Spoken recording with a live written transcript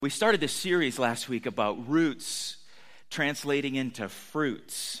We started this series last week about roots translating into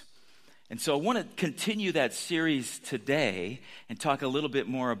fruits. And so I want to continue that series today and talk a little bit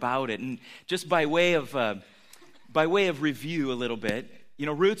more about it. And just by way of review a little bit, you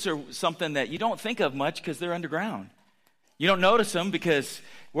know, roots are something that you don't think of much because they're underground. You don't notice them because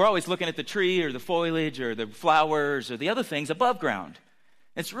we're always looking at the tree or the foliage or the flowers or the other things above ground.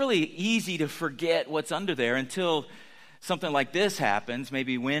 It's really easy to forget what's under there until something like this happens.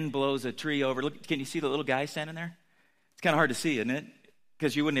 Maybe wind blows a tree over. Look, can you see the little guy standing there? It's kind of hard to see, isn't it?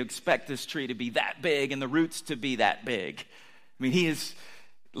 Because you wouldn't expect this tree to be that big and the roots to be that big. I mean, he is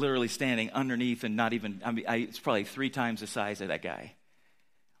literally standing underneath and not even, it's probably 3 times the size of that guy.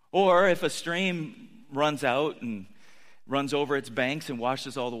 Or if a stream runs out and runs over its banks and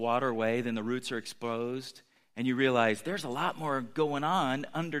washes all the water away, then the roots are exposed, and you realize there's a lot more going on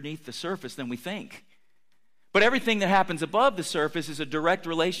underneath the surface than we think. But everything that happens above the surface is a direct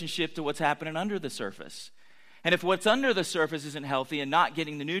relationship to what's happening under the surface. And if what's under the surface isn't healthy and not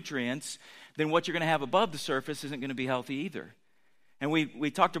getting the nutrients, then what you're going to have above the surface isn't going to be healthy either. And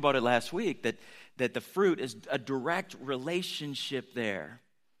we talked about it last week, that the fruit is a direct relationship there.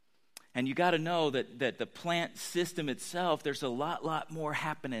 And you got to know that the plant system itself, there's a lot more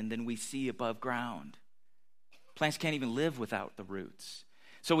happening than we see above ground. Plants can't even live without the roots.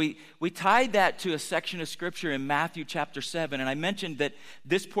 So we tied that to a section of Scripture in Matthew chapter 7, and I mentioned that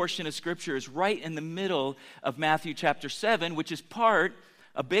this portion of Scripture is right in the middle of Matthew chapter 7, which is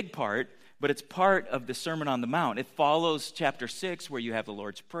a big part, but it's part of the Sermon on the Mount. It follows chapter 6, where you have the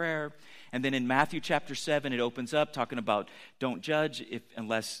Lord's Prayer, and then in Matthew chapter 7, it opens up talking about don't judge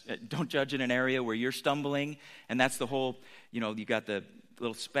don't judge in an area where you're stumbling, and that's the whole, you got the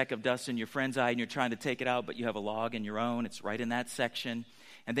little speck of dust in your friend's eye, and you're trying to take it out, but you have a log in your own. It's right in that section.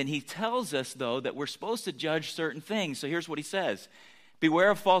 And then he tells us, though, that we're supposed to judge certain things. So here's what he says. Beware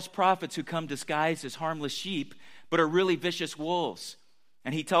of false prophets who come disguised as harmless sheep, but are really vicious wolves.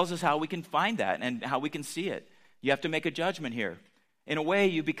 And he tells us how we can find that and how we can see it. You have to make a judgment here. In a way,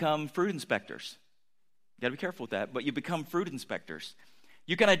 you become fruit inspectors. You got to be careful with that, but you become fruit inspectors.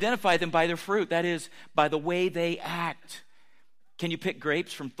 You can identify them by their fruit. That is, by the way they act. Can you pick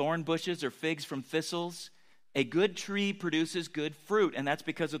grapes from thorn bushes or figs from thistles? A good tree produces good fruit, and that's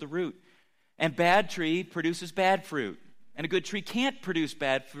because of the root. And bad tree produces bad fruit. And a good tree can't produce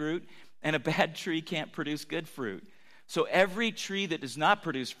bad fruit, and a bad tree can't produce good fruit. So every tree that does not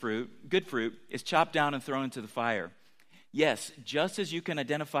produce good fruit, is chopped down and thrown into the fire. Yes, just as you can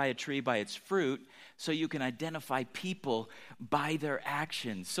identify a tree by its fruit, so you can identify people by their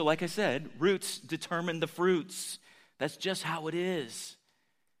actions. So like I said, roots determine the fruits. That's just how it is.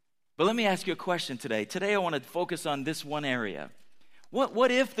 But let me ask you a question today. Today I want to focus on this one area.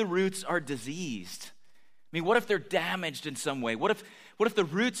 What if the roots are diseased? I mean, what if they're damaged in some way? What if the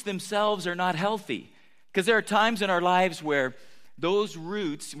roots themselves are not healthy? Because there are times in our lives where those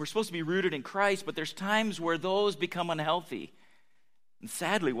roots, we're supposed to be rooted in Christ, but there's times where those become unhealthy. And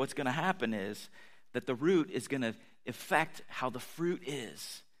sadly, what's going to happen is that the root is going to affect how the fruit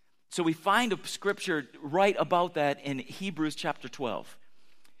is. So we find a scripture right about that in Hebrews chapter 12.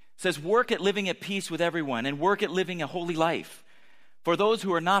 It says, work at living at peace with everyone and work at living a holy life. For those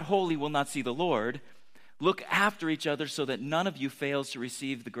who are not holy will not see the Lord. Look after each other so that none of you fails to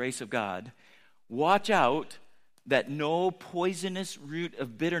receive the grace of God. Watch out that no poisonous root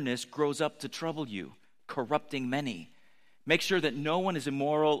of bitterness grows up to trouble you, corrupting many. Make sure that no one is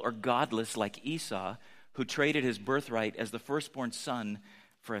immoral or godless like Esau, who traded his birthright as the firstborn son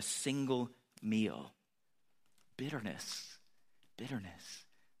for a single meal. Bitterness.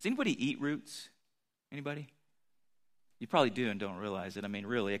 Does anybody eat roots? Anybody? You probably do and don't realize it. I mean,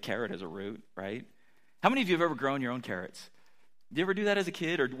 really, a carrot is a root, right? How many of you have ever grown your own carrots? Did you ever do that as a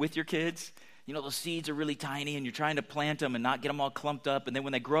kid or with your kids? You know, those seeds are really tiny and you're trying to plant them and not get them all clumped up. And then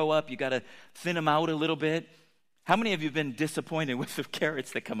when they grow up, you got to thin them out a little bit. How many of you have been disappointed with the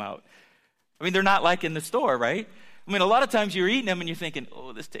carrots that come out? I mean, they're not like in the store, right? I mean, a lot of times you're eating them and you're thinking,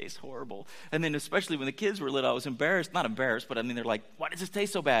 oh, this tastes horrible. And then especially when the kids were little, I was not embarrassed, but I mean, they're like, why does this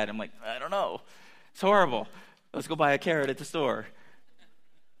taste so bad? I'm like, I don't know. It's horrible. Let's go buy a carrot at the store.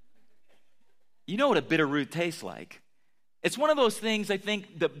 You know what a bitter root tastes like. It's one of those things, I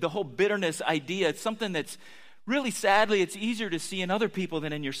think, the whole bitterness idea, it's something that's really, sadly, it's easier to see in other people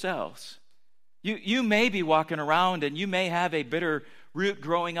than in yourselves. You may be walking around and you may have a bitter root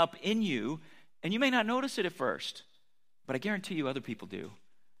growing up in you, and you may not notice it at first. But I guarantee you other people do.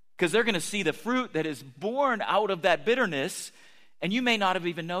 Because they're going to see the fruit that is born out of that bitterness, and you may not have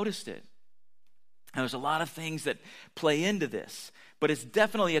even noticed it. And there's a lot of things that play into this, but it's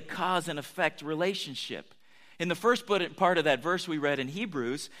definitely a cause and effect relationship. In the first part of that verse we read in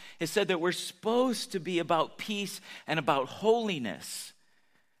Hebrews, it said that we're supposed to be about peace and about holiness.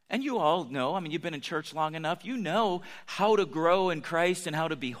 And you all know, you've been in church long enough, you know how to grow in Christ and how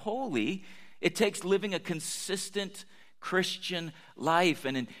to be holy. It takes living a consistent Christian life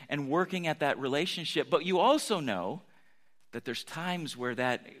and working at that relationship. But you also know that there's times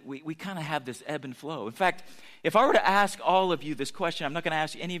where we kind of have this ebb and flow. In fact, if I were to ask all of you this question, I'm not going to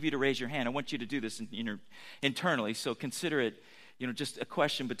ask any of you to raise your hand. I want you to do this internally, so consider it just a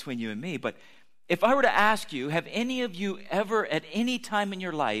question between you and me. But if I were to ask you, have any of you ever at any time in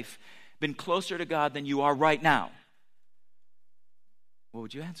your life been closer to God than you are right now? What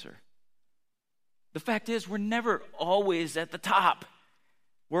would you answer? The fact is, we're never always at the top.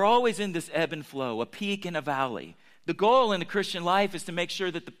 We're always in this ebb and flow, a peak and a valley. The goal in the Christian life is to make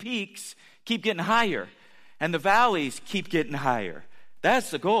sure that the peaks keep getting higher and the valleys keep getting higher. That's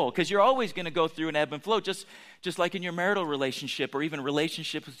the goal, because you're always going to go through an ebb and flow, just like in your marital relationship or even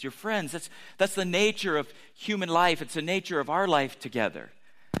relationships with your friends. That's the nature of human life. It's the nature of our life together.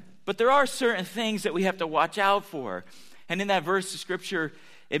 But there are certain things that we have to watch out for. And in that verse of Scripture,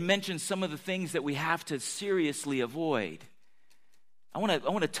 it mentions some of the things that we have to seriously avoid. I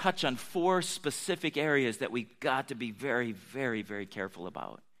want to touch on 4 specific areas that we've got to be very, very, very careful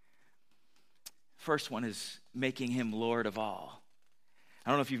about. First one is making him Lord of all. I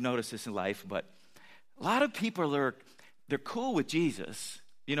don't know if you've noticed this in life, but a lot of people they're cool with Jesus.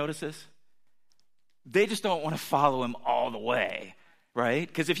 You notice this? They just don't want to follow him all the way, right?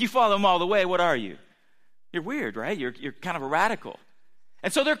 Because if you follow him all the way, what are you? You're weird, right? You're kind of a radical.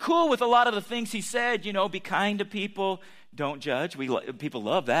 And so they're cool with a lot of the things he said, be kind to people, don't judge. People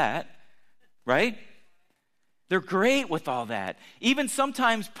love that, right? They're great with all that. Even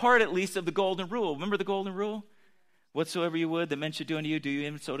sometimes part, at least, of the golden rule. Remember the golden rule? Whatsoever you would that men should do unto you, do you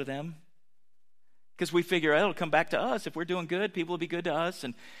even so to them? Because we figure it'll come back to us. If we're doing good, people will be good to us.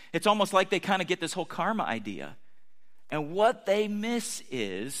 And it's almost like they kind of get this whole karma idea. And what they miss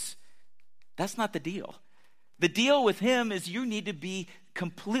is, that's not the deal. The deal with him is you need to be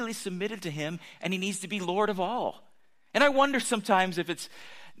completely submitted to him, and he needs to be Lord of all. And I wonder sometimes if it's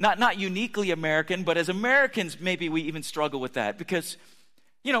not uniquely American, but as Americans, maybe we even struggle with that because,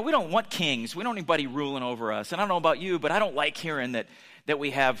 we don't want kings. We don't want anybody ruling over us. And I don't know about you, but I don't like hearing that we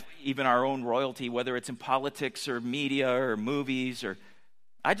have even our own royalty, whether it's in politics or media or movies,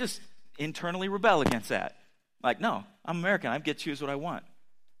 I just internally rebel against that. Like, no, I'm American. I get to choose what I want.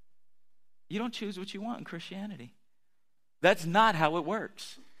 You don't choose what you want in Christianity. That's not how it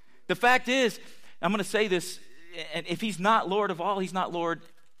works. The fact is, I'm going to say this, and if he's not Lord of all, he's not Lord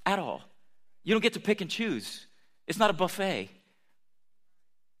at all. You don't get to pick and choose. It's not a buffet.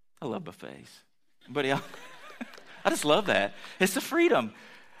 I love buffets. Anybody else? I just love that. It's the freedom.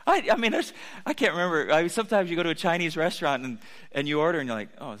 I can't remember. Sometimes you go to a Chinese restaurant and you order and you're like,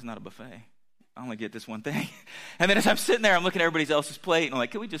 oh, it's not a buffet. I only get this one thing. And then as I'm sitting there, I'm looking at everybody else's plate and I'm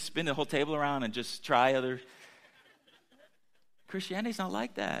like, can we just spin the whole table around and just try other? Christianity's not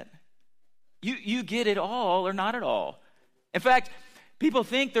like that. You get it all or not at all. In fact, people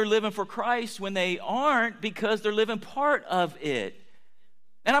think they're living for Christ when they aren't because they're living part of it.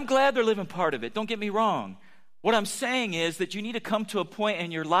 And I'm glad they're living part of it. Don't get me wrong. What I'm saying is that you need to come to a point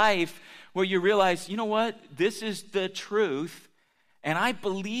in your life where you realize, you know what? This is the truth, and I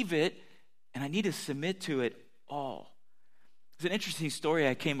believe it, and I need to submit to it all. It's an interesting story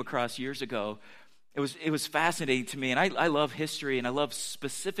I came across years ago. It was fascinating to me, and I love history, and I love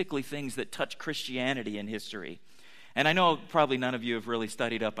specifically things that touch Christianity in history. And I know probably none of you have really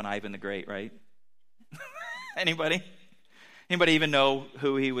studied up on Ivan the Great, right? Anybody? Anybody even know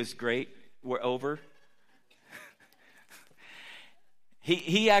who he was great over?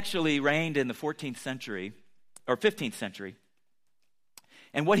 He actually reigned in the 14th century, or 15th century.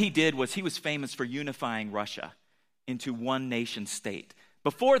 And what he did was he was famous for unifying Russia into one nation state.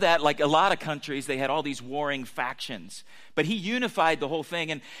 Before that, like a lot of countries, they had all these warring factions. But he unified the whole thing.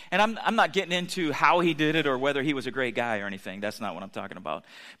 And I'm not getting into how he did it or whether he was a great guy or anything. That's not what I'm talking about.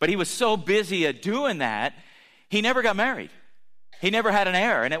 But he was so busy at doing that, he never got married. He never had an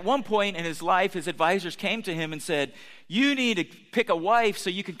heir. And at one point in his life, his advisors came to him and said, you need to pick a wife so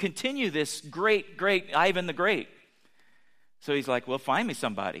you can continue this great Ivan the Great. So he's like, well, find me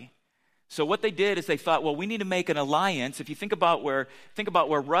somebody. So what they did is they thought, well, we need to make an alliance. If you think about where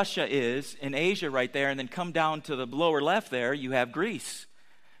Russia is in Asia right there, and then come down to the lower left there, you have Greece.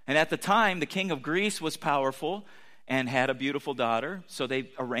 And at the time, the king of Greece was powerful and had a beautiful daughter, so they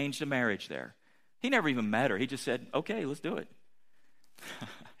arranged a marriage there. He never even met her. He just said, okay, let's do it.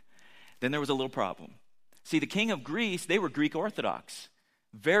 Then there was a little problem. See, the king of Greece, they were Greek Orthodox.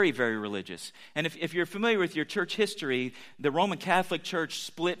 Very, very religious. And if you're familiar with your church history, the Roman Catholic Church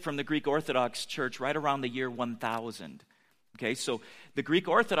split from the Greek Orthodox Church right around the year 1000. Okay, so the Greek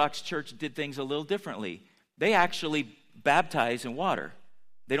Orthodox Church did things a little differently. They actually baptize in water.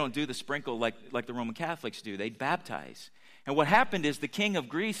 They don't do the sprinkle like the Roman Catholics do. They baptize. And what happened is the king of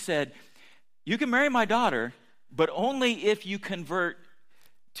Greece said, you can marry my daughter, but only if you convert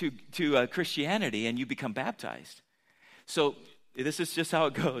to Christianity and you become baptized. So this is just how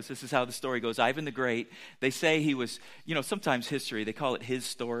it goes. This is how the story goes. Ivan the Great, they say he was, sometimes history, they call it his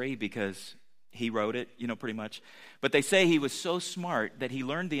story because he wrote it, pretty much. But they say he was so smart that he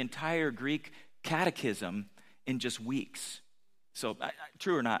learned the entire Greek catechism in just weeks. So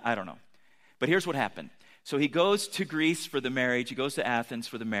true or not, I don't know. But here's what happened. So he goes to Greece for the marriage. He goes to Athens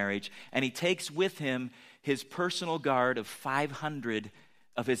for the marriage. And he takes with him his personal guard of 500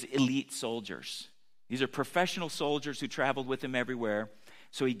 of his elite soldiers. These are professional soldiers who traveled with him everywhere.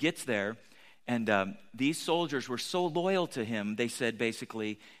 So he gets there, and these soldiers were so loyal to him, they said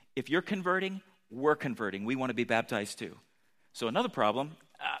basically, if you're converting, we're converting. We want to be baptized too. So another problem,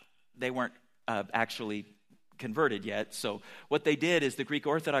 they weren't actually converted yet. So what they did is the Greek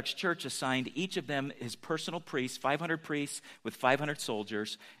Orthodox Church assigned each of them his personal priests, 500 priests with 500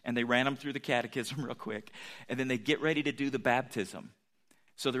 soldiers, and they ran them through the catechism real quick. And then they get ready to do the baptism.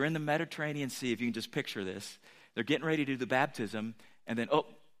 So they're in the Mediterranean Sea, if you can just picture this. They're getting ready to do the baptism, and then,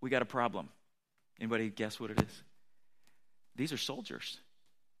 we got a problem. Anybody guess what it is? These are soldiers.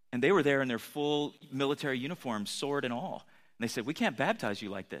 And they were there in their full military uniforms, sword and all. And they said, we can't baptize you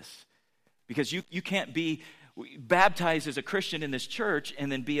like this. Because you can't be baptized as a Christian in this church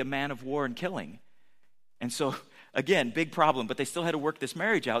and then be a man of war and killing. And so, again, big problem. But they still had to work this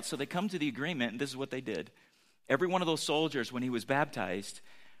marriage out, so they come to the agreement, and this is what they did. Every one of those soldiers, when he was baptized,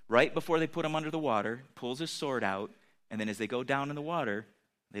 right before they put him under the water, pulls his sword out, and then as they go down in the water,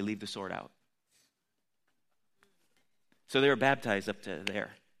 they leave the sword out. So they were baptized up to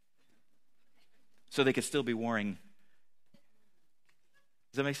there. So they could still be warring.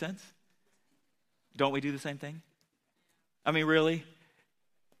 Does that make sense? Don't we do the same thing? I mean, really?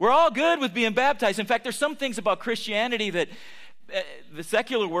 We're all good with being baptized. In fact, there's some things about Christianity that the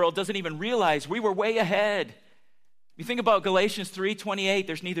secular world doesn't even realize. We were way ahead. You think about Galatians 3:28,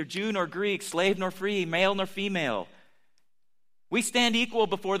 there's neither Jew nor Greek, slave nor free, male nor female. We stand equal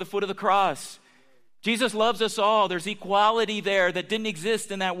before the foot of the cross. Jesus loves us all. There's equality there that didn't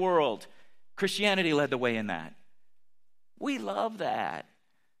exist in that world. Christianity led the way in that. We love that.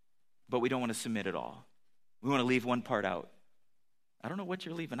 But we don't want to submit at all. We want to leave one part out. I don't know what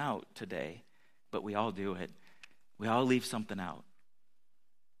you're leaving out today, but we all do it. We all leave something out.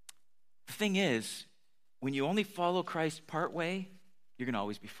 The thing is, when you only follow Christ part way, you're going to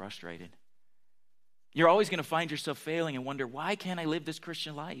always be frustrated. You're always going to find yourself failing and wonder, why can't I live this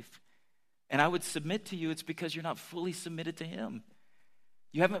Christian life? And I would submit to you, it's because you're not fully submitted to Him.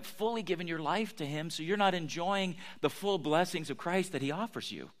 You haven't fully given your life to Him, so you're not enjoying the full blessings of Christ that He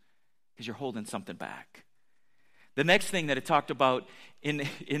offers you because you're holding something back. The next thing that it talked about in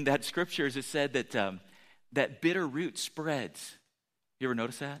that scripture is it said that bitter root spreads. You ever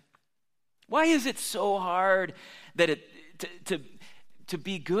notice that? Why is it so hard that to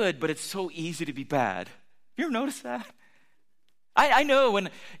be good, but it's so easy to be bad? You ever notice that? I know when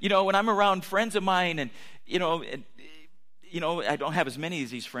I'm around friends of mine, and I don't have as many of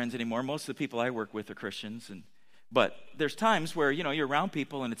these friends anymore. Most of the people I work with are Christians, but there's times where you're around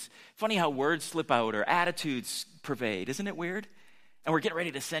people, and it's funny how words slip out or attitudes pervade. Isn't it weird? And we're getting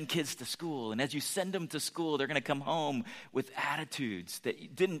ready to send kids to school. And as you send them to school, they're going to come home with attitudes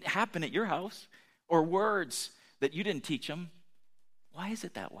that didn't happen at your house or words that you didn't teach them. Why is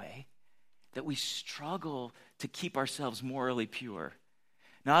it that way? That we struggle to keep ourselves morally pure.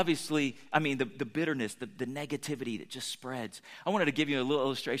 Now, obviously, the bitterness, the negativity that just spreads. I wanted to give you a little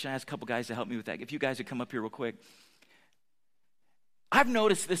illustration. I asked a couple guys to help me with that. If you guys would come up here real quick. I've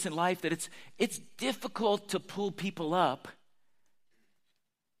noticed this in life, that it's difficult to pull people up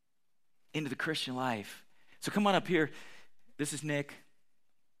into the Christian life. So come on up here. This is Nick.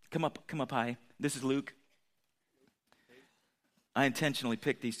 Come up high. This is Luke. I intentionally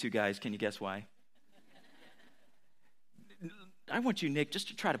picked these two guys. Can you guess why? I want you, Nick, just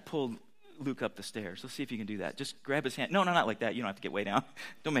to try to pull Luke up the stairs. Let's see if you can do that. Just grab his hand. No, not like that. You don't have to get way down.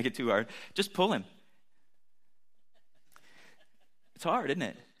 Don't make it too hard. Just pull him. It's hard, isn't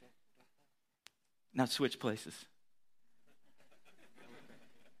it? Now switch places.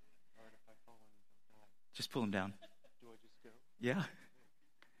 Just pull him down. Yeah.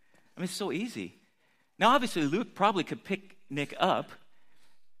 It's so easy. Now, obviously, Luke probably could pick Nick up.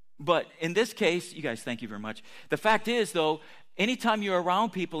 But in this case, you guys, thank you very much. The fact is, though, anytime you're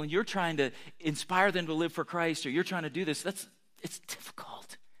around people and you're trying to inspire them to live for Christ, or you're trying to do this, it's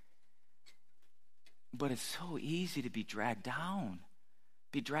difficult. But it's so easy to be dragged down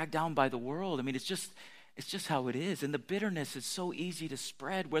by the world. I mean, it's just how it is. And the bitterness is so easy to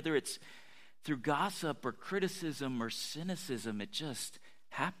spread, whether it's through gossip or criticism or cynicism. It just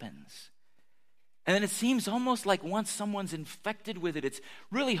happens. And then it seems almost like once someone's infected with it, it's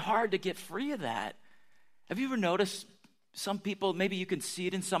really hard to get free of that. Have you ever noticed some people, maybe you can see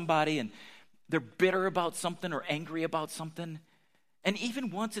it in somebody, and they're bitter about something or angry about something? And even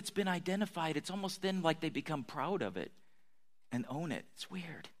once it's been identified, it's almost then like they become proud of it and own it. It's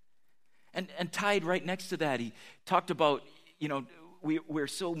weird. And tied right next to that, he talked about, we're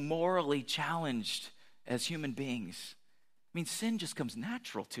so morally challenged as human beings. I mean, sin just comes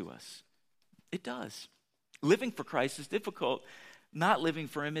natural to us. It does. Living for Christ is difficult. Not living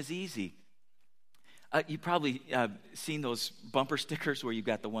for him is easy. You probably seen those bumper stickers where you've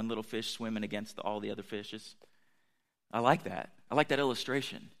got the one little fish swimming against all the other fishes. I like that. I like that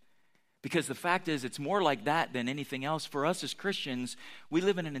illustration. Because the fact is, it's more like that than anything else. For us as Christians, we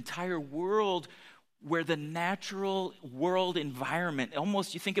live in an entire world where the natural world environment,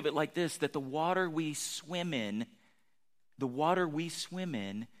 almost you think of it like this, that the water we swim in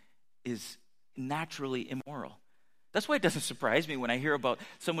is naturally immoral. That's why it doesn't surprise me when I hear about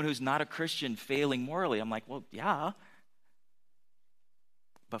someone who's not a Christian failing morally. I'm like, well, yeah.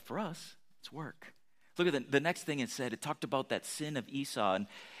 But for us, it's work. Look at the next thing it said. It talked about that sin of Esau. And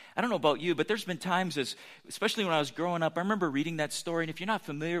I don't know about you, but there's been times, especially when I was growing up, I remember reading that story. And if you're not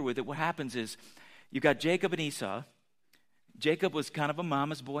familiar with it, what happens is you got Jacob and Esau. Jacob was kind of a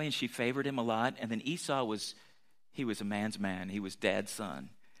mama's boy, and she favored him a lot. And then Esau was a man's man. He was dad's son.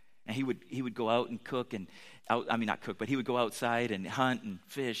 And he would go out and cook he would go outside and hunt and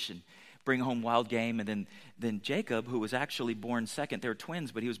fish and bring home wild game. And then Jacob, who was actually born second, they were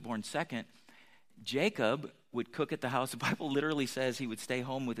twins, but he was born second. Jacob would cook at the house. The Bible literally says he would stay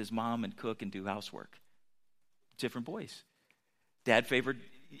home with his mom and cook and do housework. Different boys. Dad favored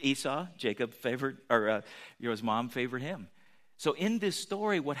Esau. Jacob his mom favored him. So in this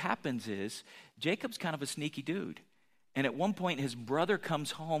story, what happens is Jacob's kind of a sneaky dude. And at one point, his brother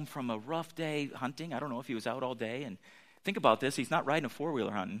comes home from a rough day hunting. I don't know if he was out all day. And think about this. He's not riding a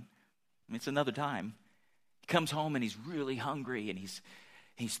four-wheeler hunting. I mean, it's another time. He comes home and he's really hungry and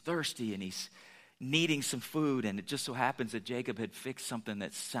he's thirsty and he's needing some food. And it just so happens that Jacob had fixed something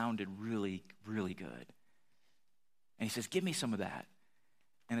that sounded really, really good. And he says, give me some of that.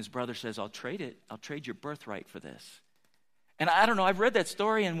 And his brother says, I'll trade it. I'll trade your birthright for this. And I don't know. I've read that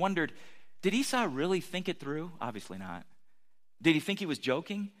story and wondered, did Esau really think it through? Obviously not. Did he think he was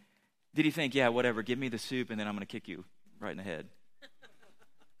joking? Did he think, yeah, whatever, give me the soup and then I'm going to kick you right in the head?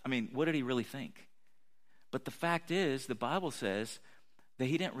 I mean, what did he really think? But the fact is, the Bible says that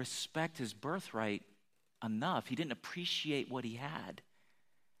he didn't respect his birthright enough. He didn't appreciate what he had.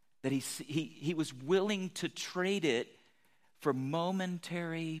 That he was willing to trade it for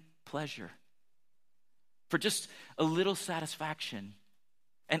momentary pleasure, for just a little satisfaction.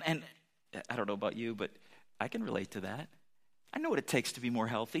 And I don't know about you, but I can relate to that. I know what it takes to be more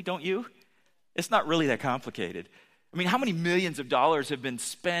healthy, don't you? It's not really that complicated. I mean, how many millions of dollars have been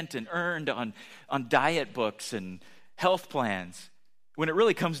spent and earned on diet books and health plans when it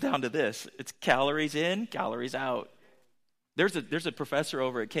really comes down to this? It's calories in, calories out. There's a professor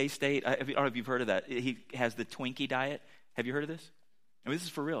over at K-State. I don't know if you've heard of that. He has the Twinkie diet. Have you heard of this? I mean, this is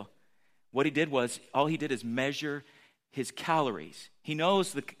for real. What he did is measure his calories. He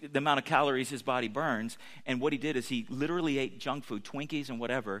knows the amount of calories his body burns, and what he did is he literally ate junk food, Twinkies and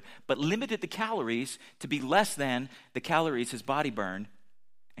whatever, but limited the calories to be less than the calories his body burned,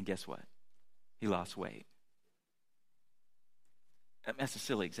 and guess what? He lost weight. That's a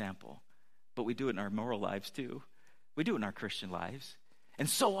silly example, but we do it in our moral lives too. We do it in our Christian lives. And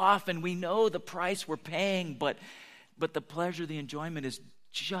so often we know the price we're paying, but the pleasure, the enjoyment is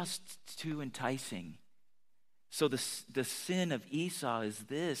just too enticing. So the sin of Esau is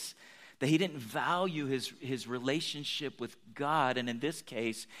this, that he didn't value his relationship with God, and in this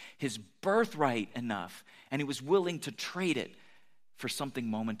case, his birthright enough, and he was willing to trade it for something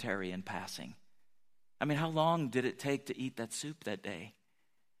momentary and passing. I mean, how long did it take to eat that soup that day?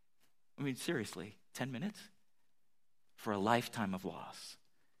 I mean, seriously, 10 minutes? For a lifetime of loss.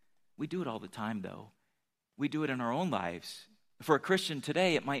 We do it all the time, though. We do it in our own lives. For a Christian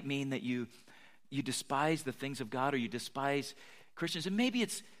today, it might mean that you despise the things of God, or you despise Christians. And maybe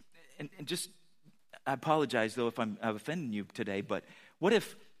it's, and just, I apologize though if I've offended you today, but what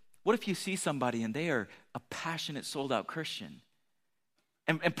if you see somebody and they are a passionate, sold out Christian?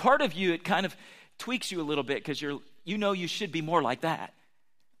 And part of you, it kind of tweaks you a little bit because you're you know you should be more like that.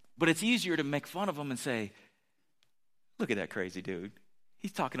 But it's easier to make fun of them and say, look at that crazy dude.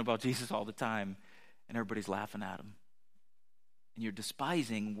 He's talking about Jesus all the time, and everybody's laughing at him. And you're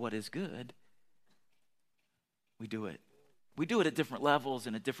despising what is good. We do it. We do it at different levels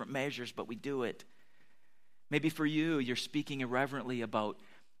and at different measures, but we do it. Maybe for you, you're speaking irreverently about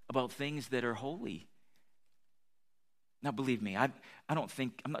things that are holy. Now, believe me, I'm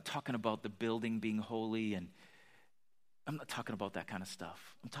not talking about the building being holy, and I'm not talking about that kind of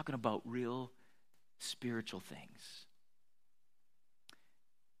stuff. I'm talking about real spiritual things.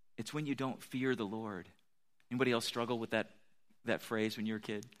 It's when you don't fear the Lord. Anybody else struggle with that phrase when you were a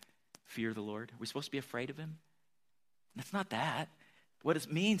kid? Fear the Lord. Are we supposed to be afraid of him? It's not that. What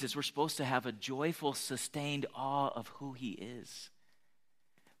it means is we're supposed to have a joyful, sustained awe of who he is.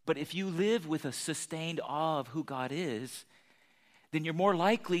 But if you live with a sustained awe of who God is, then you're more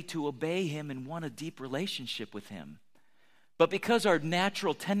likely to obey him and want a deep relationship with him. But because our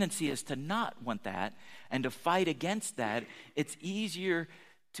natural tendency is to not want that and to fight against that, it's easier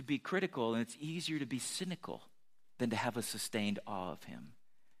to be critical and it's easier to be cynical than to have a sustained awe of him.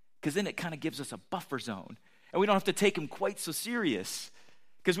 Because then it kind of gives us a buffer zone. And we don't have to take him quite so serious.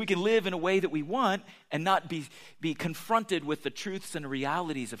 Because we can live in a way that we want and not be confronted with the truths and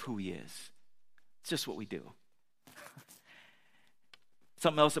realities of who he is. It's just what we do.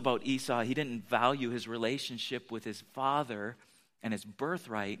 Something else about Esau, he didn't value his relationship with his father and his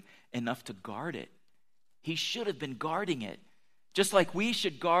birthright enough to guard it. He should have been guarding it. Just like we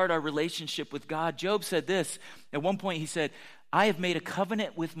should guard our relationship with God. Job said this. At one point he said, I have made a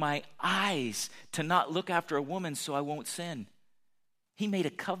covenant with my eyes to not look after a woman so I won't sin. He made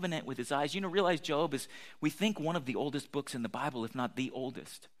a covenant with his eyes. Realize Job is, we think, one of the oldest books in the Bible, if not the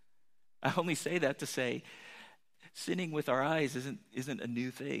oldest. I only say that to say, sinning with our eyes isn't a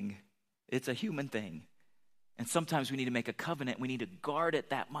new thing. It's a human thing. And sometimes we need to make a covenant. We need to guard it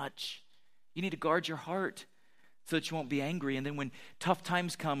that much. You need to guard your heart so that you won't be angry. And then when tough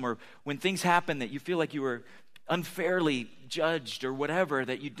times come or when things happen that you feel like you were unfairly judged or whatever,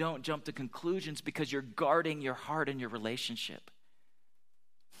 that you don't jump to conclusions because you're guarding your heart and your relationship.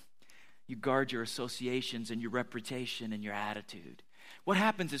 You guard your associations and your reputation and your attitude. What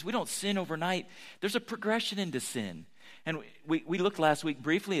happens is we don't sin overnight. There's a progression into sin. And we looked last week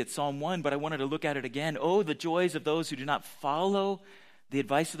briefly at Psalm 1, but I wanted to look at it again. Oh, the joys of those who do not follow the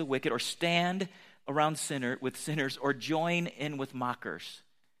advice of the wicked or stand around with sinners or join in with mockers.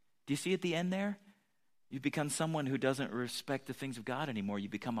 Do you see at the end there? You become someone who doesn't respect the things of God anymore. You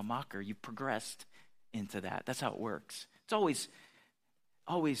become a mocker. You've progressed into that. That's how it works. It's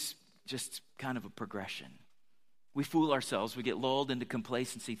always just kind of a progression. We fool ourselves. We get lulled into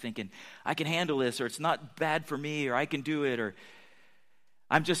complacency thinking, I can handle this, or it's not bad for me, or I can do it, or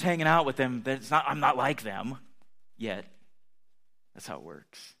I'm just hanging out with them. I'm not like them yet. That's how it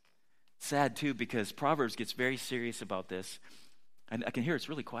works. Sad, too, because Proverbs gets very serious about this. And I can hear it's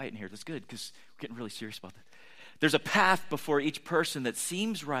really quiet in here. That's good, because we're getting really serious about that. There's a path before each person that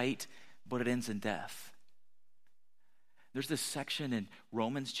seems right, but it ends in death. There's this section in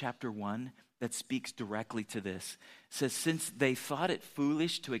Romans chapter 1 that speaks directly to this. It says, since they thought it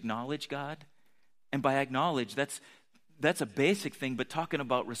foolish to acknowledge God, and by acknowledge, that's a basic thing, but talking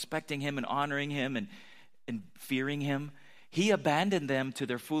about respecting him and honoring him and fearing him, he abandoned them to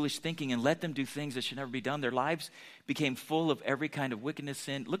their foolish thinking and let them do things that should never be done. Their lives became full of every kind of wickedness,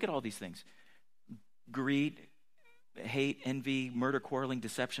 sin. Look at all these things. Greed, hate, envy, murder, quarreling,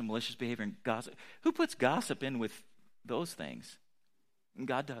 deception, malicious behavior, and gossip. Who puts gossip in with those things? And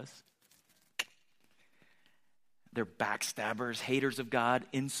God does. They're backstabbers, haters of God,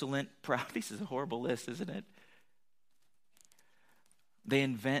 insolent, proud. This is a horrible list, isn't it? They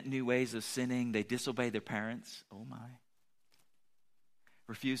invent new ways of sinning. They disobey their parents. Oh my.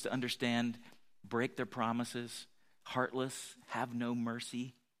 Refuse to understand, break their promises, heartless, have no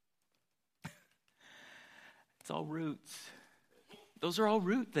mercy. It's all roots. Those are all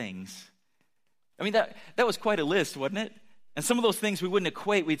root things. I mean, that was quite a list, wasn't it? And some of those things we wouldn't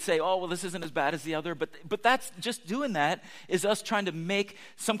equate. We'd say, oh, well, this isn't as bad as the other. But that's just doing that is us trying to make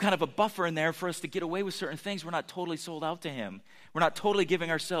some kind of a buffer in there for us to get away with certain things. We're not totally sold out to him. We're not totally giving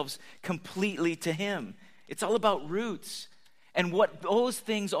ourselves completely to him. It's all about roots. And what those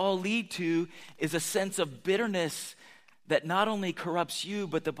things all lead to is a sense of bitterness that not only corrupts you,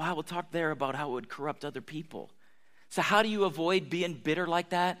 but the Bible talked there about how it would corrupt other people. So how do you avoid being bitter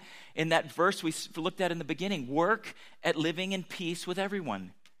like that? In that verse we looked at in the beginning, work at living in peace with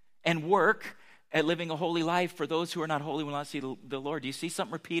everyone. And work at living a holy life, for those who are not holy will not see the Lord. Do you see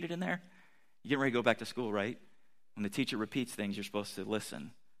something repeated in there? You're getting ready to go back to school, right? When the teacher repeats things, you're supposed to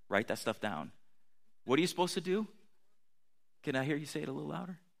listen. Write that stuff down. What are you supposed to do? Can I hear you say it a little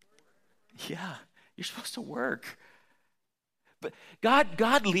louder? Yeah, you're supposed to work. But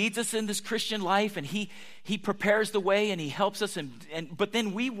God leads us in this Christian life, and He prepares the way, and He helps us, but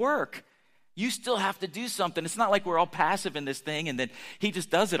then we work. You still have to do something. It's not like we're all passive in this thing, and then He just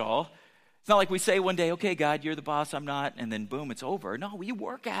does it all. It's not like we say one day, okay, God, you're the boss, I'm not, and then boom, it's over. No, you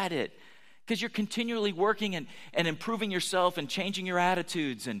work at it because you're continually working and improving yourself and changing your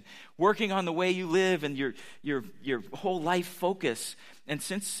attitudes and working on the way you live and your whole life focus. And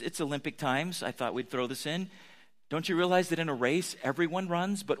since it's Olympic times, I thought we'd throw this in. Don't you realize that in a race, everyone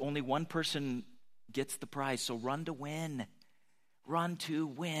runs, but only one person gets the prize? So run to win. Run to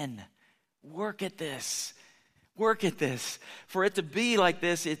win. Work at this. Work at this. For it to be like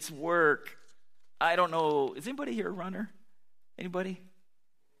this, it's work. I don't know. Is anybody here a runner? Anybody?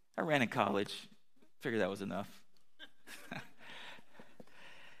 I ran in college. Figured that was enough.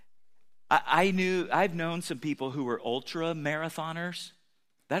 I've known some people who were ultra marathoners.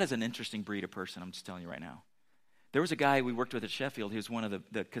 That is an interesting breed of person, I'm just telling you right now. There was a guy we worked with at Sheffield. He was one of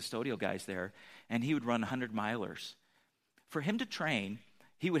the custodial guys there, and he would run 100-milers. For him to train,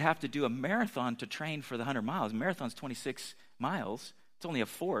 he would have to do a marathon to train for the 100 miles. A marathon's 26 miles. It's only a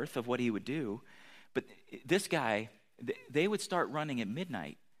fourth of what he would do. But this guy, they would start running at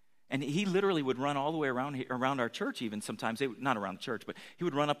midnight, and he literally would run all the way around our church even sometimes. Not around the church, but he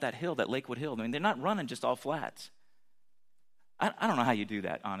would run up that hill, that Lakewood Hill. I mean, they're not running just all flats. I don't know how you do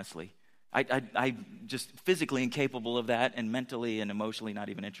that, honestly. I'm just physically incapable of that and mentally and emotionally not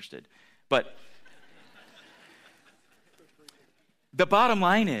even interested. But the bottom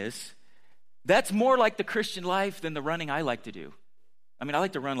line is, that's more like the Christian life than the running I like to do. I mean, I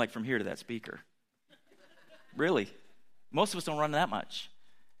like to run like from here to that speaker. Really. Most of us don't run that much.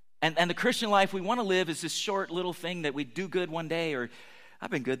 And the Christian life we want to live is this short little thing that we do good one day, or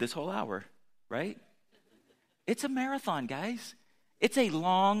I've been good this whole hour, right? It's a marathon, guys. It's a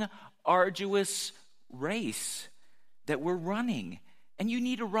long, arduous race that we're running. And you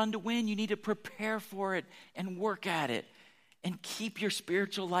need to run to win. You need to prepare for it and work at it and keep your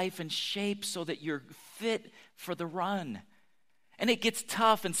spiritual life in shape so that you're fit for the run. And it gets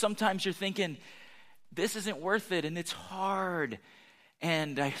tough, and sometimes you're thinking, this isn't worth it, and it's hard.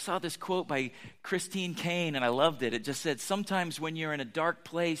 And I saw this quote by Christine Caine, and I loved it. It just said, sometimes when you're in a dark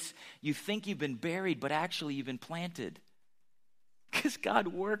place, you think you've been buried, but actually you've been planted. Because God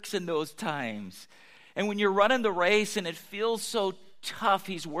works in those times. And when you're running the race and it feels so tough,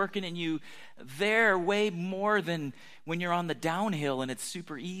 He's working in you there way more than when you're on the downhill and it's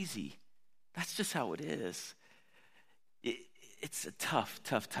super easy. That's just how it is. It's a tough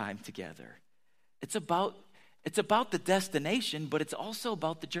time together. It's about the destination, but it's also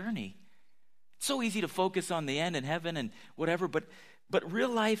about the journey. It's so easy to focus on the end and heaven and whatever, but real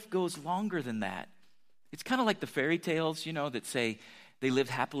life goes longer than that. It's kind of like the fairy tales, that say they lived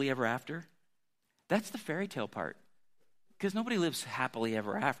happily ever after. That's the fairy tale part. Because nobody lives happily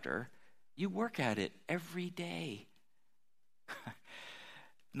ever after. You work at it every day.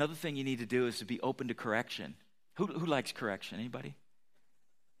 Another thing you need to do is to be open to correction. Who likes correction? Anybody?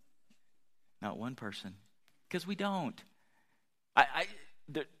 Not one person. Because we don't. I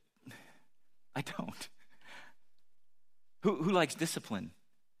don't. Who likes discipline?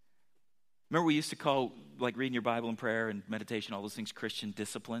 Remember we used to call, like, reading your Bible and prayer and meditation, all those things, Christian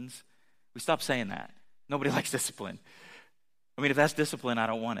disciplines? We stopped saying that. Nobody likes discipline. I mean, if that's discipline, I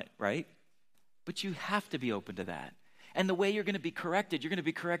don't want it, right? But you have to be open to that. And the way you're going to be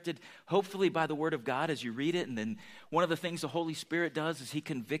corrected hopefully by the Word of God as you read it. And then one of the things the Holy Spirit does is He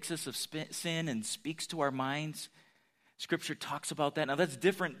convicts us of sin and speaks to our minds. Scripture talks about that. Now, that's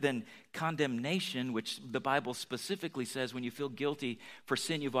different than condemnation, which the Bible specifically says when you feel guilty for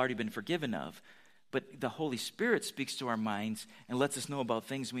sin you've already been forgiven of. But the Holy Spirit speaks to our minds and lets us know about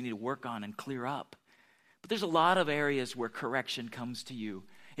things we need to work on and clear up. But there's a lot of areas where correction comes to you.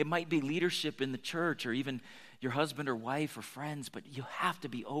 It might be leadership in the church or even your husband or wife or friends, but you have to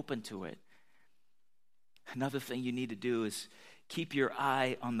be open to it. Another thing you need to do is keep your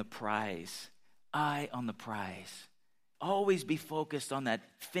eye on the prize. Eye on the prize. Always be focused on that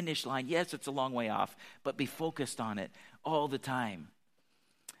finish line. Yes, it's a long way off, but be focused on it all the time.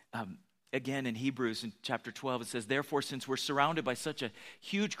 Again, in Hebrews in chapter 12, it says, therefore, since we're surrounded by such a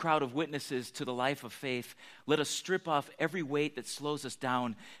huge crowd of witnesses to the life of faith, let us strip off every weight that slows us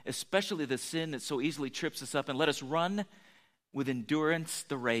down, especially the sin that so easily trips us up, and let us run with endurance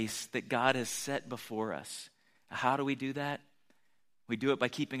the race that God has set before us. How do we do that? We do it by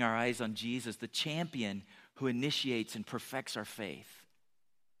keeping our eyes on Jesus, the champion who initiates and perfects our faith.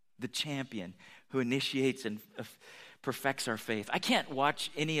 The champion who initiates and perfects our faith. I can't watch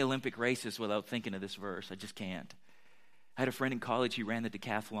any Olympic races without thinking of this verse. I just can't. I had a friend in college, he ran the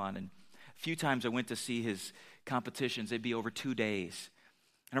decathlon, and a few times I went to see his competitions. They'd be over 2 days.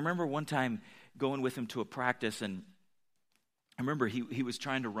 And I remember one time going with him to a practice, and I remember he was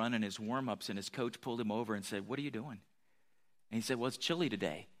trying to run in his warm-ups, and his coach pulled him over and said, "What are you doing?" And he said, "Well, it's chilly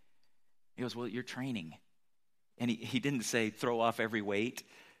today." He goes, "Well, you're training." And he didn't say throw off every weight.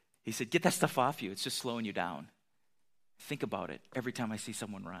 He said, "Get that stuff off you. It's just slowing you down." Think about it every time I see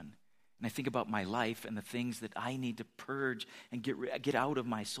someone run. And I think about my life and the things that I need to purge and get out of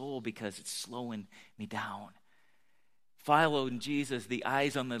my soul because it's slowing me down. Following Jesus, the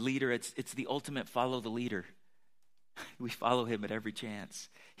eyes on the leader, it's the ultimate follow the leader. We follow him at every chance.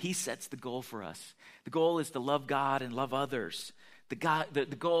 He sets the goal for us. The goal is to love God and love others. The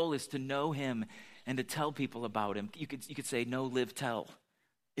goal is to know him and to tell people about him. You could say know, live, tell.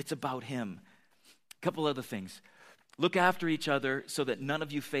 It's about him. A couple other things. Look after each other so that none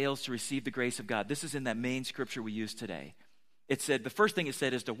of you fails to receive the grace of God. This is in that main scripture we used today. It said, the first thing it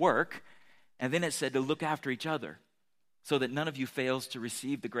said is to work, and then it said to look after each other so that none of you fails to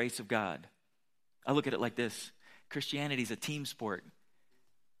receive the grace of God. I look at it like this. Christianity is a team sport.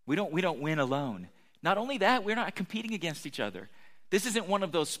 We don't win alone. Not only that, we're not competing against each other. This isn't one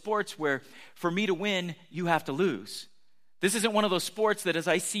of those sports where for me to win, you have to lose. This isn't one of those sports that as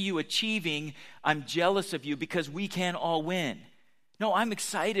I see you achieving, I'm jealous of you because we can all win. No, I'm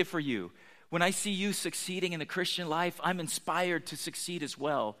excited for you. When I see you succeeding in the Christian life, I'm inspired to succeed as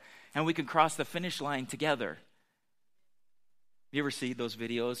well, and we can cross the finish line together. You ever see those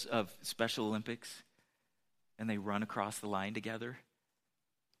videos of Special Olympics and they run across the line together?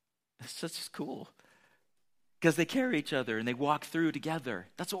 It's just cool. Because they carry each other and they walk through together.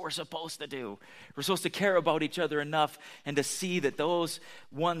 That's what we're supposed to do. We're supposed to care about each other enough and to see that those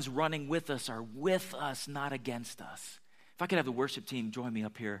ones running with us are with us, not against us. If I could have the worship team join me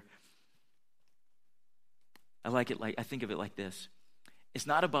up here. I think of it like this. It's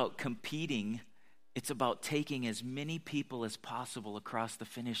not about competing. It's about taking as many people as possible across the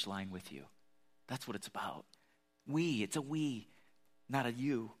finish line with you. That's what it's about. It's a we. Not a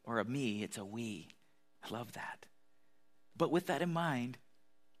you or a me, it's a we. I love that. But with that in mind,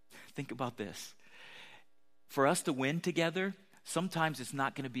 think about this. For us to win together, sometimes it's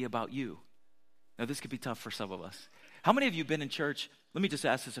not going to be about you. Now, this could be tough for some of us. How many of you have been in church? Let me just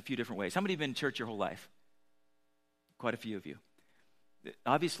ask this a few different ways. How many have been in church your whole life? Quite a few of you.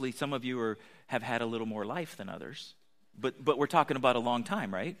 Obviously, some of you have had a little more life than others, but we're talking about a long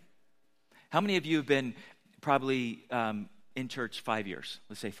time, right? How many of you have been probably in church 5 years?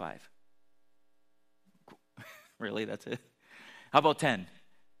 Let's say 5. Really, that's it? How about 10?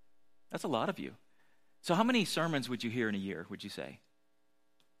 That's a lot of you. So how many sermons would you hear in a year, would you say?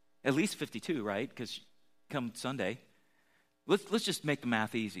 At least 52, right? Because come Sunday. Let's just make the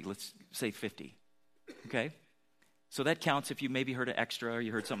math easy. Let's say 50, okay? So that counts if you maybe heard an extra, or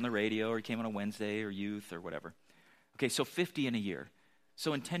you heard something on the radio, or you came on a Wednesday, or youth, or whatever. Okay, so 50 in a year.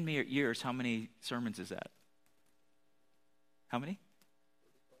 So in 10 years, how many sermons is that? How many?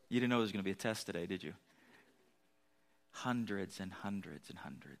 You didn't know there was going to be a test today, did you? Hundreds and hundreds and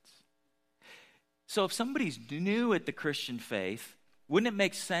hundreds. So if somebody's new at the Christian faith, wouldn't it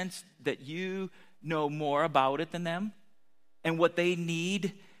make sense that you know more about it than them? And what they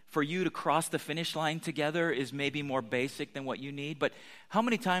need for you to cross the finish line together is maybe more basic than what you need. But how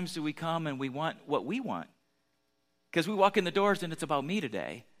many times do we come and we want what we want? Because we walk in the doors and it's about me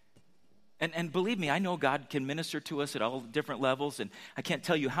today. And believe me, I know God can minister to us at all different levels, and I can't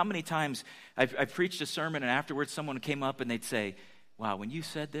tell you how many times I've preached a sermon and afterwards someone came up and they'd say, "Wow, when you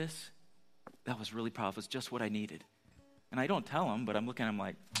said this, that was really powerful. It's just what I needed." And I don't tell them, but I'm looking at them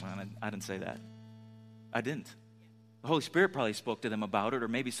like, well, I didn't say that. I didn't. The Holy Spirit probably spoke to them about it, or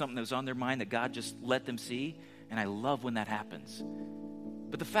maybe something that was on their mind that God just let them see, and I love when that happens.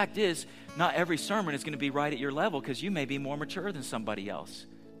 But the fact is, not every sermon is going to be right at your level because you may be more mature than somebody else.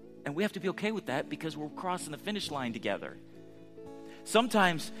 And we have to be okay with that because we're crossing the finish line together.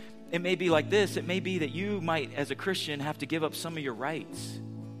 Sometimes it may be like this. It may be that you might, as a Christian, have to give up some of your rights.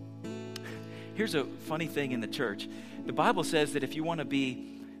 Here's a funny thing in the church. The Bible says that if you want to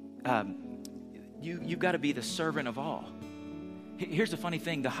be, you've got to be the servant of all. Here's the funny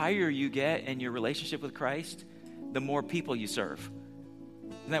thing. The higher you get in your relationship with Christ, the more people you serve.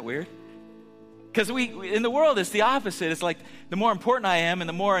 Isn't that weird? Because in the world, it's the opposite. It's like the more important I am and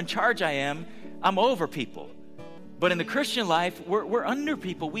the more in charge I am, I'm over people. But in the Christian life, we're under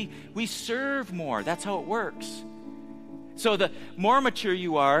people. We serve more. That's how it works. So the more mature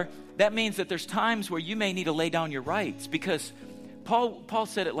you are, that means that there's times where you may need to lay down your rights. Because Paul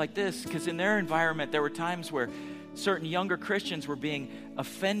said it like this, because in their environment, there were times where certain younger Christians were being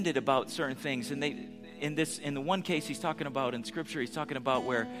offended about certain things. And in the one case he's talking about in Scripture, he's talking about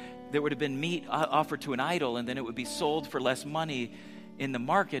where there would have been meat offered to an idol, and then it would be sold for less money in the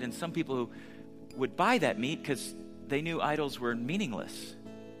market. And some people who would buy that meat because they knew idols were meaningless.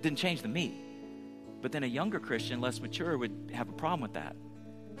 Didn't change the meat. But then a younger Christian, less mature, would have a problem with that.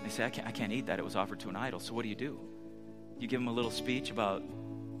 They say, I can't eat that. It was offered to an idol. So what do? You give them a little speech about,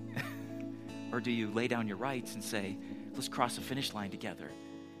 or do you lay down your rights and say, let's cross the finish line together?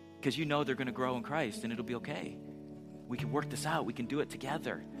 Because you know they're going to grow in Christ and it'll be okay. We can work this out. We can do it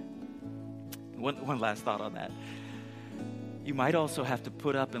together. One last thought on that. You might also have to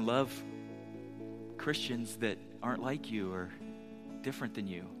put up and love Christians that aren't like you or different than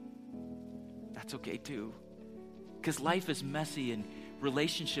you. That's okay too. Because life is messy and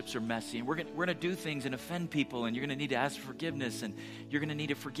relationships are messy, and we're gonna do things and offend people, and you're gonna need to ask for forgiveness, and you're gonna need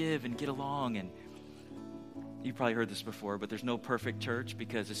to forgive and get along. And you probably heard this before, but there's no perfect church,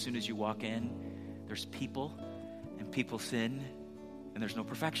 because as soon as you walk in, there's people, and people sin, and there's no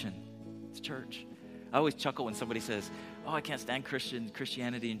perfection. It's church. I always chuckle when somebody says, "Oh, I can't stand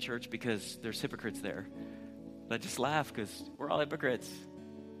Christianity in church because there's hypocrites there." But I just laugh because we're all hypocrites.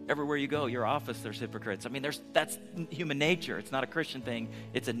 Everywhere you go, your office, there's hypocrites. I mean, that's human nature. It's not a Christian thing.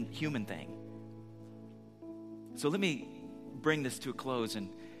 It's a human thing. So let me bring this to a close, and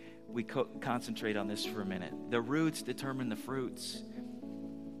we concentrate on this for a minute. The roots determine the fruits.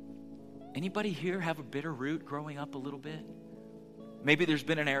 Anybody here have a bitter root growing up a little bit? Maybe there's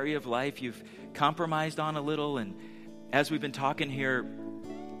been an area of life you've compromised on a little, and as we've been talking here,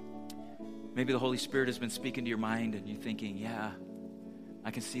 maybe the Holy Spirit has been speaking to your mind, and you're thinking, yeah, I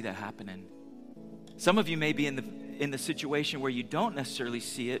can see that happening. Some of you may be in the situation where you don't necessarily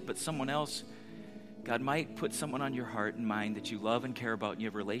see it, but someone else, God might put someone on your heart and mind that you love and care about and you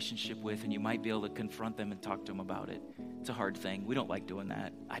have a relationship with, and you might be able to confront them and talk to them about it. It's a hard thing. We don't like doing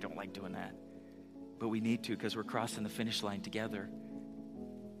that. I don't like doing that. But we need to, because we're crossing the finish line together.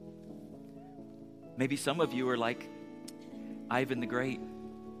 Maybe some of you are like Ivan the Great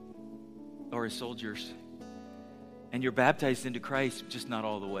or his soldiers, and you're baptized into Christ, just not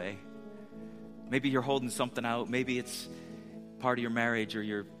all the way. Maybe you're holding something out. Maybe it's part of your marriage or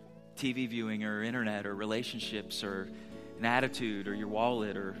your TV viewing or internet or relationships or an attitude or your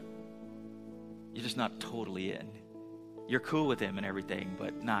wallet, or you're just not totally in. You're cool with him and everything,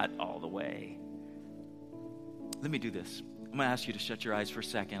 but not all the way. Let me do this. I'm going to ask you to shut your eyes for a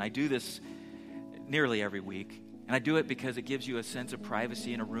second. I do this nearly every week, and I do it because it gives you a sense of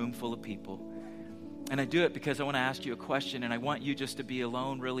privacy in a room full of people. And I do it because I want to ask you a question, and I want you just to be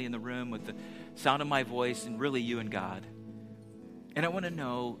alone really in the room with the sound of my voice and really you and God. And I want to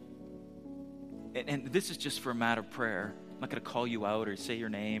know, and this is just for a matter of prayer. I'm not going to call you out or say your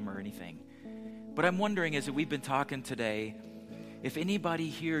name or anything. But I'm wondering, as we've been talking today, if anybody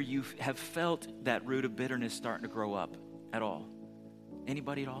here, you have felt that root of bitterness starting to grow up at all.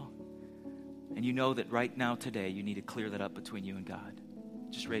 Anybody at all? And you know that right now today you need to clear that up between you and God.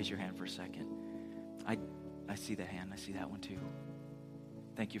 Just raise your hand for a second. I see that hand. I see that one too.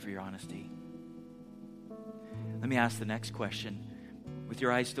 Thank you for your honesty. Let me ask the next question. With your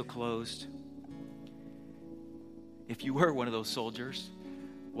eyes still closed, if you were one of those soldiers,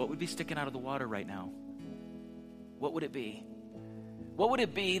 what would be sticking out of the water right now? What would it be? What would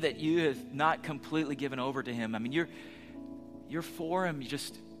it be that you have not completely given over to him? I mean, you're for him.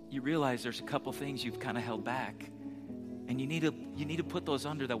 You realize there's a couple things you've kind of held back, and you need to put those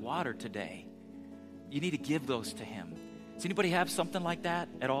under the water today. You need to give those to him. Does anybody have something like that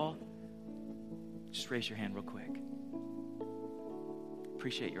at all? Just raise your hand real quick.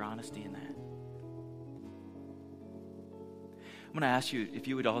 Appreciate your honesty in that. I'm going to ask you if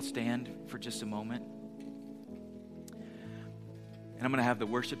you would all stand for just a moment. And I'm going to have the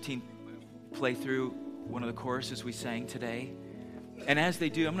worship team play through one of the choruses we sang today. And as they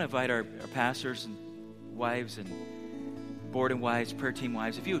do, I'm going to invite our pastors and wives and board and wives, prayer team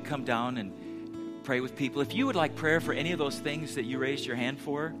wives, if you would come down and pray with people. If you would like prayer for any of those things that you raised your hand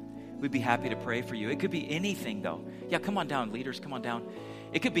for, we'd be happy to pray for you. It could be anything, though. Yeah, come on down, leaders, come on down.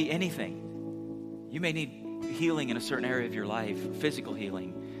 It could be anything. You may need healing in a certain area of your life, physical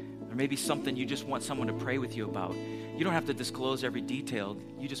healing, or maybe something you just want someone to pray with you about. You don't have to disclose every detail.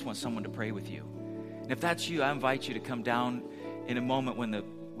 You just want someone to pray with you. And if that's you, I invite you to come down in a moment when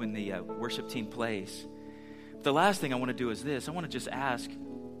the worship team plays. But the last thing I want to do is this. I want to just ask,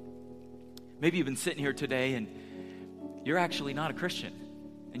 maybe you've been sitting here today and you're actually not a Christian.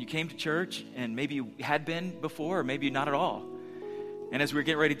 And you came to church and maybe you had been before, or maybe not at all. And as we're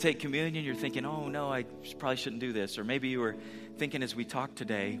getting ready to take communion, you're thinking, oh no, I probably shouldn't do this. Or maybe you were thinking as we talked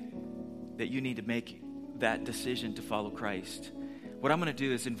today that you need to make that decision to follow Christ. what I'm going to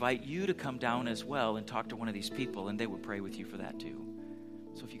do is invite you to come down as well and talk to one of these people, and they will pray with you for that too.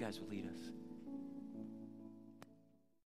 So if you guys would lead us.